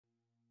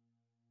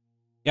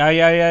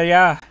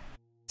Yeah.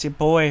 It's your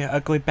boy,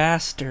 Ugly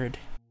Bastard.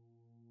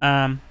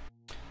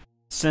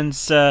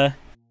 Since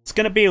it's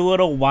gonna be a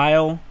little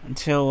while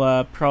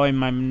until probably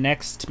my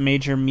next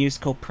major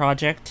musical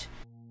project,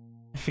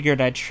 I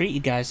figured I'd treat you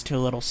guys to a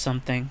little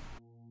something.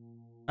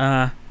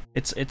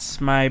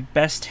 It's my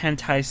best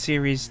hentai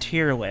series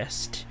tier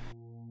list.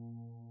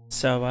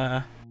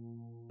 So,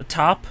 the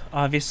top,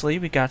 obviously,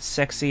 we got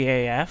Sexy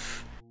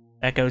AF.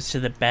 That goes to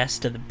the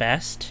best of the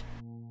best.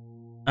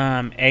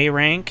 A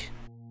rank,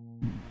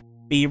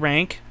 B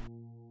rank,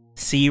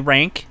 C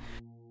rank,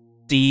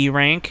 D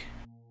rank,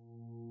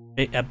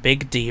 a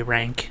big D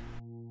rank.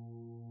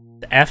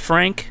 The F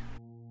rank,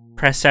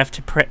 press F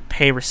to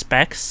pay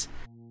respects.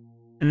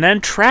 And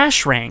then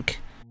trash rank,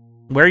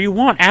 where you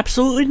want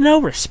absolutely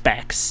no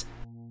respects.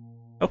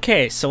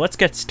 Okay, so let's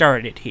get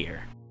started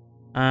here.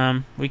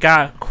 We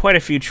got quite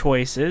a few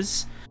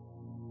choices.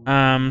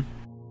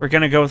 We're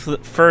gonna go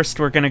with first,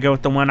 we're gonna go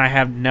with the one I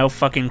have no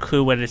fucking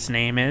clue what its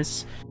name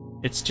is.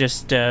 It's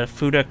just,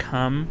 Fuda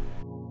Come,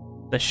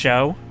 the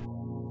show.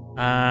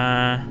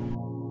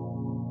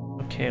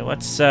 Okay,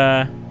 let's,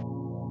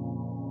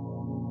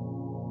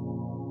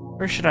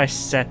 where should I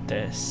set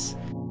this?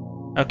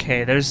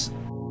 Okay,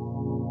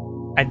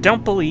 I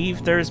don't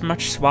believe there's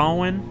much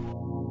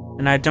swallowing,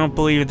 and I don't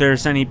believe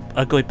there's any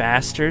ugly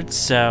bastards,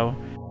 so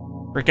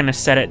we're gonna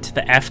set it to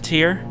the F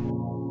tier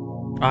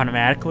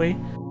automatically.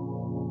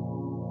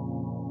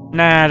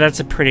 Nah, that's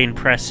a pretty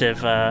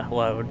impressive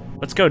load.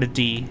 Let's go to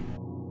D.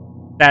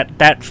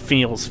 That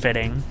feels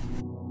fitting.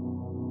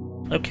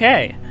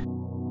 Okay,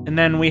 and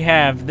then we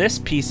have this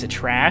piece of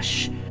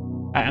trash.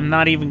 I'm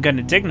not even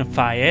gonna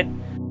dignify it.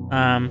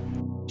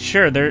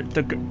 Sure,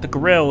 the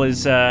grill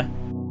is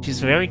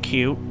she's very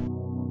cute,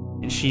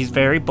 and she's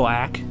very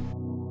black.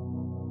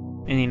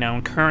 And you know,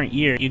 in current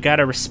year, you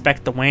gotta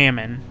respect the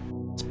whammon,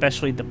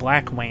 especially the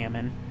black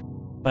whammon.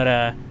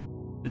 But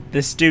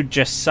this dude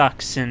just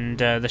sucks, and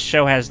the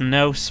show has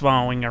no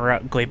swallowing or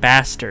ugly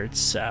bastards,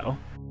 so...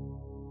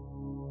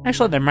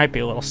 Actually, there might be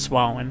a little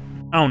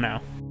swallowing. Oh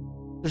no.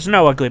 There's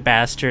no ugly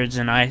bastards,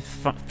 and I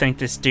think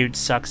this dude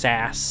sucks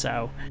ass,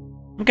 so...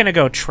 I'm gonna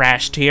go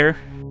trash tier.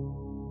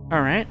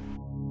 Alright.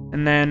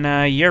 And then,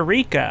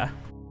 Eureka.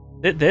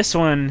 This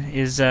one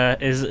is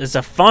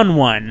a fun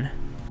one.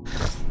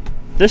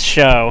 This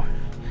show...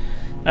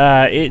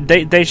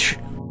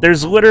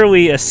 there's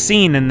literally a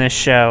scene in this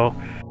show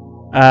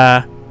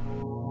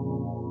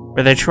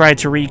where they try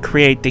to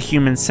recreate the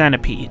human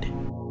centipede.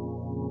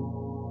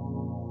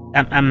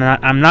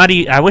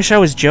 I wish I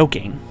was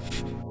joking.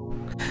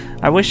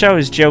 I wish I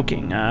was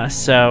joking,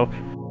 so,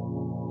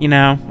 you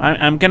know,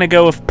 I'm gonna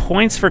go with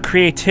points for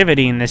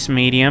creativity in this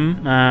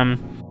medium. I'm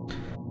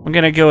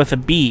gonna go with a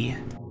B.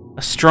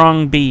 A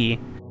strong B.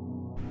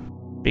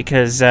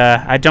 Because,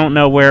 I don't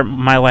know where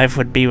my life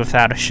would be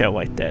without a show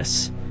like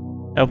this.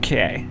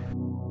 Okay.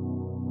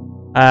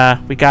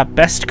 We got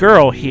Best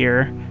Girl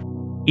here.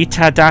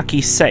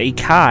 Itadaki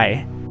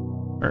Seikai,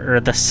 or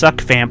the Suck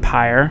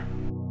Vampire.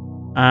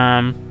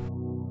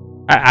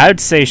 I would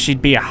say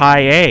she'd be a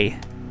high A.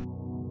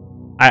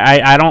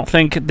 I don't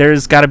think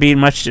there's got to be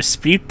much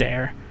dispute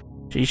there.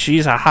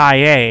 She's a high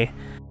A,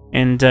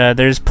 and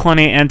there's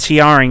plenty of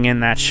NTRing in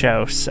that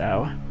show,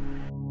 so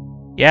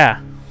yeah.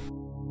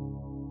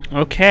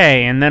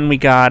 Okay, and then we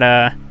got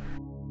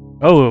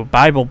oh,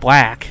 Bible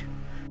Black.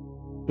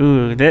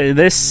 Ooh,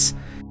 this.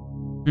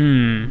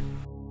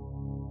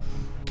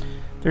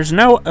 There's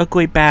no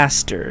ugly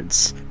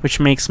bastards, which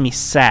makes me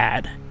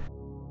sad.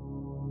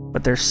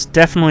 But there's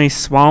definitely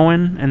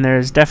swallowing, and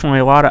there's definitely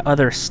a lot of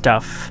other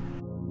stuff,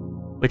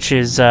 which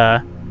is,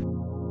 a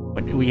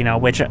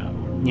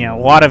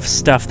lot of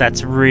stuff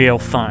that's real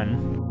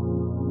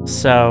fun.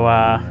 So,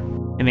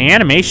 and the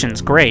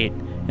animation's great,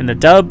 and the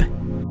dub,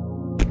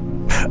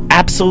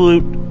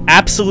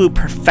 absolute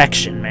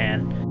perfection,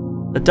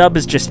 man. The dub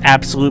is just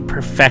absolute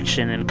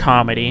perfection in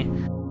comedy.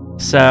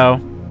 So,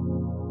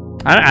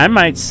 I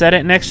might set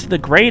it next to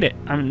the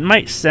I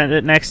might set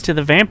it next to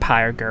the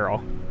Vampire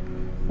Girl.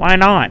 Why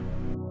not?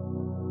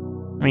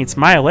 I mean, it's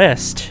my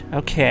list.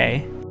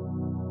 Okay.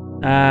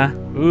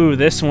 Ooh,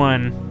 this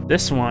one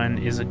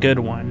is a good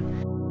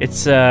one.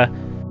 It's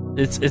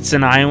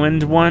an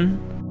island one.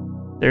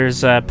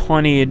 There's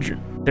plenty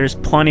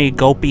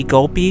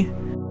gulpy,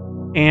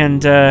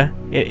 and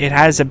it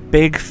has a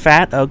big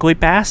fat ugly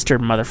bastard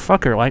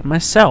motherfucker like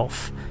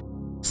myself.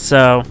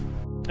 So,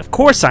 of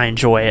course I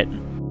enjoy it.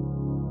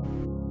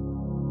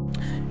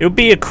 It would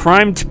be a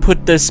crime to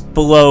put this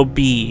below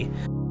B.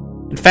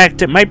 In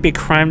fact, it might be a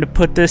crime to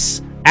put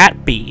this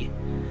at B.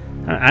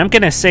 I'm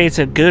gonna say it's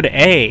a good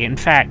A. In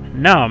fact,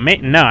 no,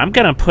 I'm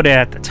gonna put it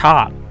at the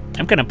top.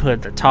 I'm gonna put it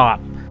at the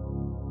top.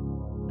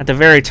 At the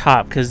very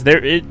top, because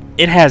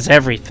it has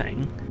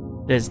everything.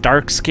 There's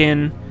dark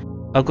skin,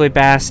 ugly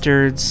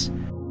bastards,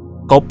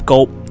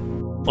 gulp,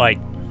 like...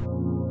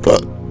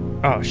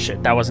 Oh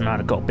shit, that was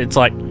not a gulp. It's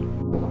like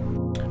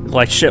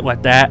shit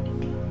like that.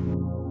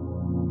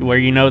 Where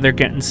you know they're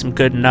getting some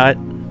good nut.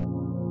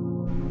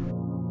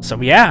 So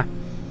yeah.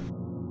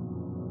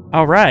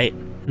 Alright.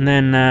 And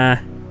then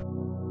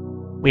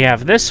We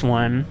have this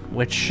one,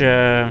 which,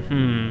 I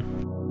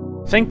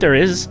think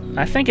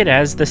it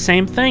has the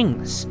same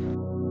things.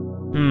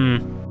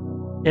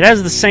 It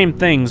has the same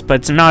things, but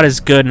it's not as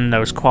good in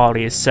those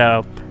qualities,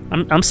 so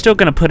I'm still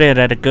gonna put it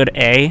at a good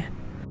A.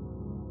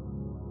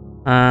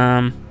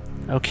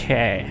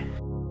 Okay.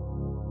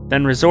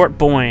 Then Resort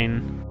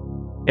Boyne.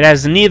 It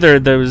has neither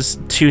of those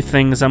two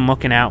things I'm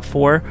looking out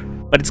for,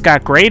 but it's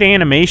got great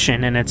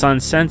animation and it's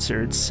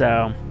uncensored,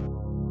 so...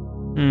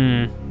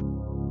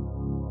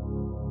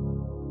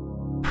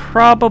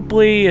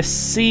 Probably a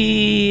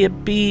C, a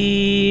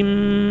B,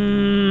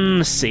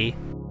 C.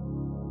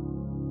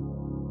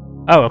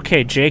 Oh,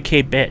 okay,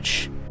 JK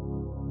bitch.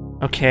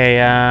 Okay,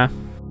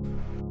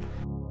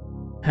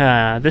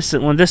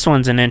 this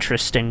one's an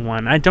interesting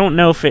one. I don't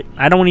know if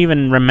I don't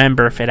even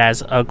remember if it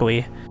has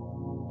ugly.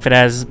 If it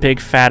has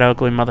big, fat,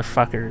 ugly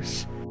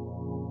motherfuckers.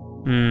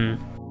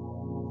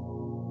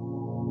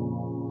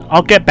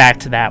 I'll get back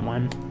to that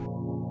one.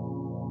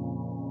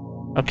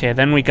 Okay,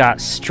 then we got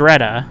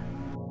Stretta.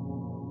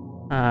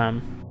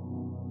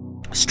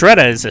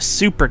 Stretta is a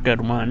super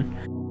good one.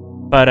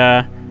 But,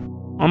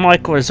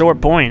 unlike Resort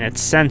Boyne,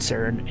 it's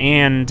censored.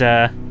 And,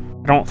 I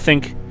don't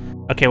think...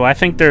 Okay, well, I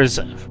think there's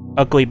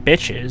ugly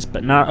bitches,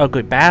 but not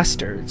ugly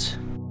bastards.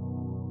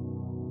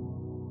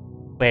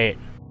 Wait.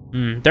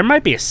 There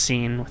might be a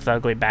scene with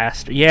ugly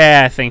bastard.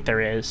 Yeah, I think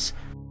there is.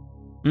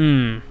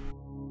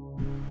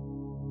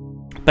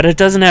 But it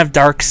doesn't have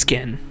dark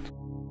skin.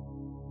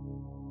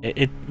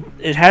 It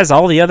has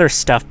all the other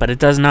stuff, but it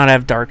does not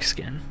have dark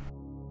skin.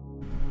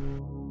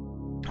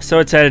 So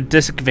it's at a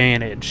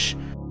disadvantage.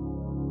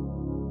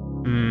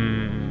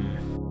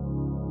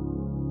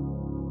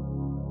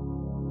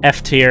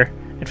 F tier.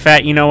 In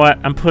fact, you know what?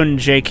 I'm putting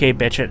JK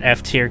bitch at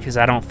F tier because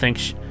I don't think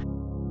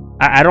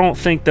I don't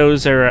think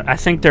those are... I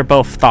think they're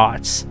both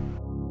thoughts.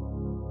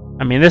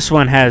 I mean, this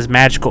one has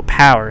magical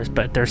powers,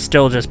 but they're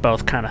still just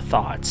both kind of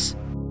thoughts.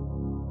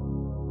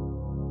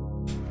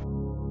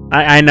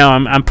 I know,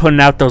 I'm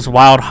putting out those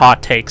wild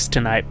hot takes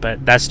tonight,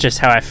 but that's just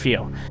how I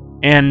feel.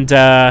 And,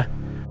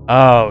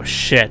 oh,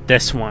 shit,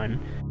 this one.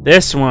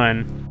 This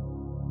one,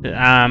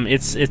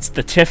 it's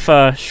the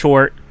Tifa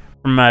short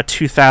from,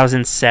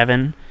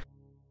 2007.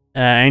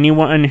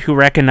 Anyone who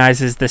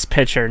recognizes this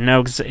picture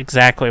knows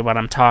exactly what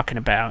I'm talking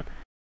about.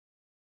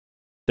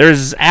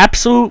 There's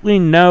absolutely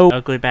no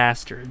ugly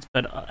bastards,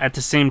 but at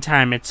the same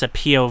time, it's a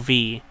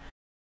POV,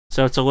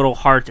 so it's a little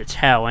hard to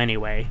tell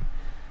anyway.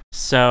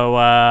 So,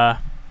 I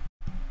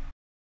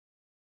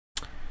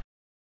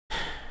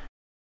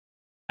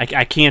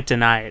can't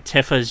deny it.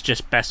 Tifa is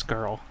just best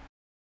girl.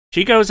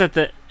 She goes at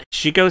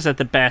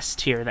the best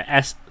tier,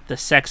 the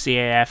sexy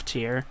AF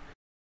tier.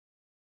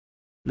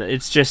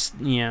 It's just,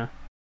 you know,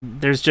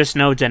 there's just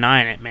no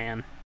denying it,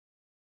 man.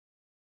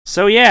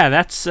 So yeah,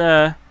 that's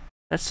my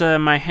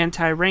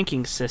hentai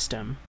ranking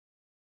system.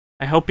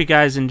 I hope you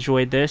guys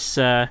enjoyed this.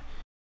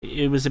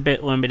 It was a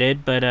bit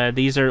limited, but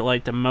these are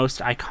like the most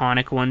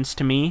iconic ones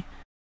to me.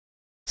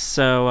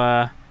 So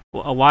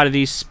a lot of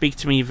these speak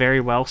to me very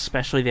well,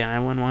 especially the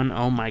island one.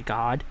 Oh my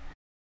god.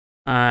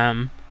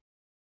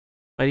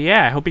 But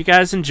yeah, I hope you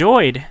guys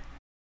enjoyed.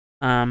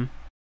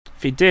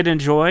 If you did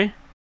enjoy, I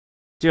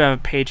do have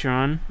a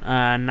Patreon.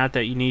 Not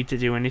that you need to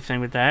do anything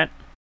with that.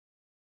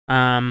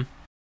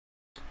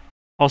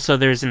 Also,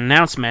 there's an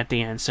announcement at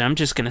the end, so I'm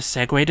just gonna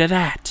segue to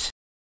that.